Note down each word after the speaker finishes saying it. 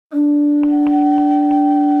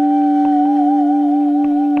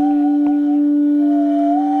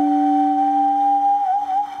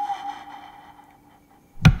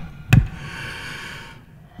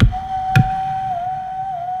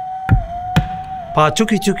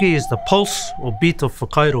Pātuki is the pulse or beat of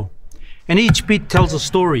whakairo, and each beat tells a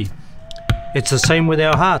story. It's the same with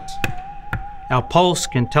our heart. Our pulse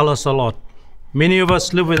can tell us a lot. Many of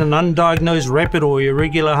us live with an undiagnosed rapid or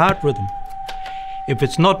irregular heart rhythm. If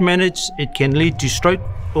it's not managed, it can lead to stroke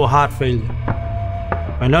or heart failure.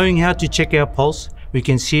 By knowing how to check our pulse, we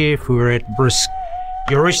can see if we're at risk.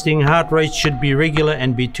 Your resting heart rate should be regular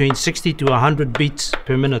and between 60 to 100 beats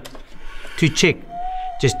per minute. To check,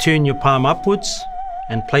 just turn your palm upwards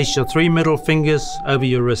and place your 3 middle fingers over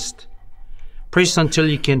your wrist. Press until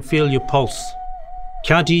you can feel your pulse.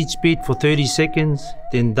 Count each beat for 30 seconds,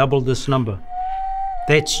 then double this number.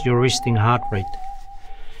 That's your resting heart rate.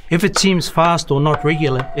 If it seems fast or not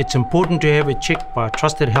regular, it's important to have it checked by a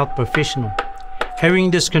trusted health professional.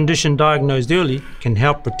 Having this condition diagnosed early can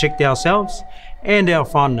help protect ourselves and our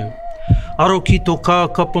whānau. Aro ki tō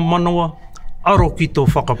kākapa manawa, aro ki tō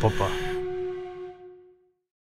whakapapa.